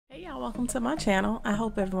Hey y'all, welcome to my channel. I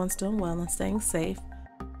hope everyone's doing well and staying safe.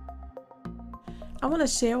 I want to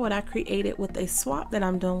share what I created with a swap that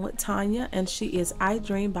I'm doing with Tonya, and she is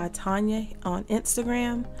EyedreambyTonya on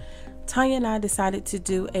Instagram. Tonya and I decided to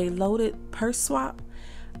do a loaded purse swap.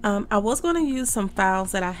 I was going to use some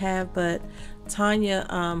files that I have, but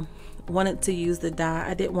Tonya wanted to use the die.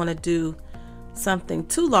 I didn't want to do something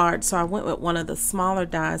too large, so I went with one of the smaller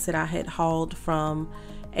dies that I had hauled from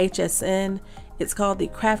HSN. It's called the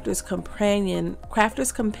Crafter's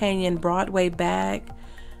Companion Broadway bag,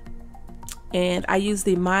 and I use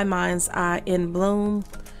the My Mind's Eye in Bloom.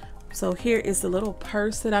 So here is the little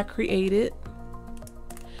purse that I created.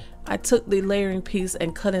 I took the layering piece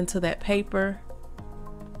and cut into that paper,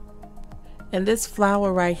 and this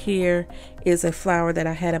flower right here is a flower that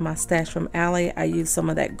I had in my stash from Alley. I used some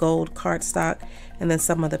of that gold cardstock and then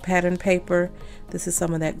some of the pattern paper. This is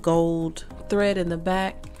some of that gold thread in the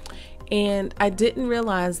back. And I didn't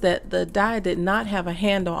realize that the die did not have a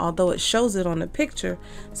handle, although it shows it on the picture.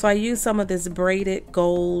 So I used some of this braided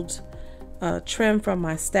gold trim from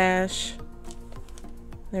my stash.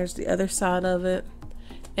 There's the other side of it.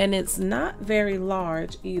 And it's not very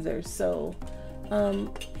large either. So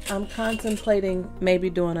I'm contemplating maybe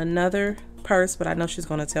doing another purse, but I know she's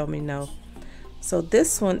going to tell me no. So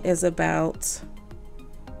this one is about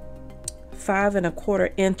 5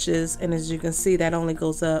 1/4 inches. And as you can see, that only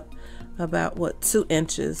goes up about 2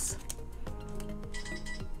 inches,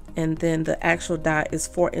 and then the actual die is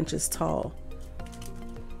 4 inches tall.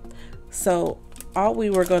 So all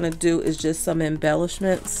we were going to do is just some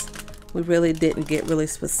embellishments. We really didn't get really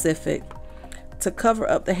specific. To cover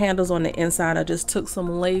up the handles on the inside, I just took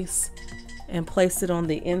some lace and placed it on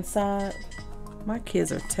the inside. My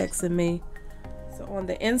kids are texting me. So on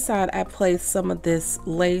the inside, I placed some of this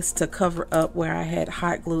lace to cover up where I had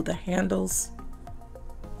hot glued the handles.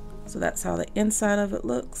 So that's how the inside of it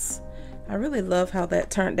looks. I really love how that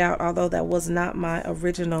turned out, although that was not my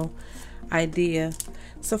original idea.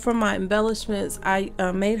 So for my embellishments, I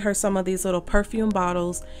made her some of these little perfume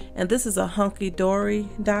bottles, and this is a hunky dory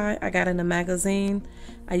die I got in a magazine.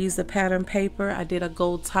 I used the pattern paper. I did a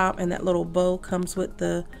gold top, and that little bow comes with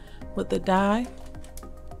the die.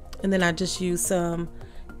 And then I just used some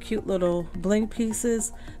cute little bling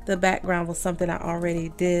pieces. The background was something I already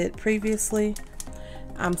did previously.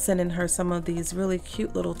 I'm sending her some of these really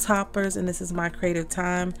cute little toppers, and this is my creative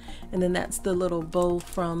time. And then that's the little bow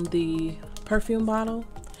from the perfume bottle,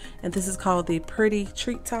 and this is called the Pretty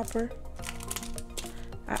Treat Topper.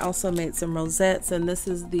 I also made some rosettes, and this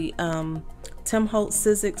is the Tim Holtz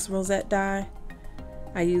Sizzix rosette die.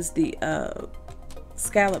 I used the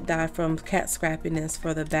scallop die from Cat Scrappiness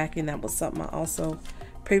for the backing. That was something I also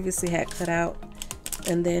previously had cut out.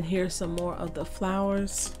 And then here's some more of the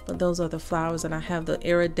flowers, but those are the flowers, and I have the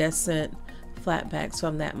iridescent flat backs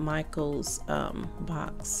from that Michael's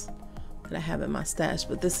box that I have in my stash,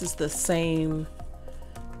 but this is the same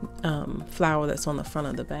flower that's on the front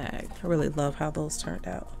of the bag. I really love how those turned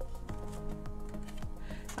out.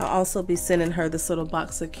 I'll also be sending her this little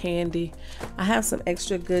box of candy. I have some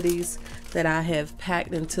extra goodies that I have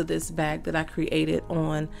packed into this bag that I created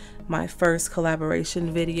on my first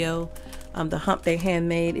collaboration video, the Hump Day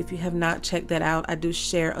Handmade. If you have not checked that out, I do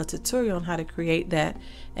share a tutorial on how to create that,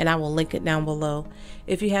 and I will link it down below.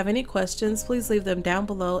 If you have any questions, please leave them down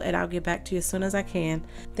below, and I'll get back to you as soon as I can.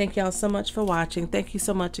 Thank y'all so much for watching. Thank you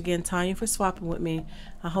so much again, Tonya, for swapping with me.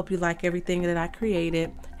 I hope you like everything that I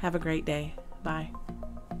created. Have a great day. Bye.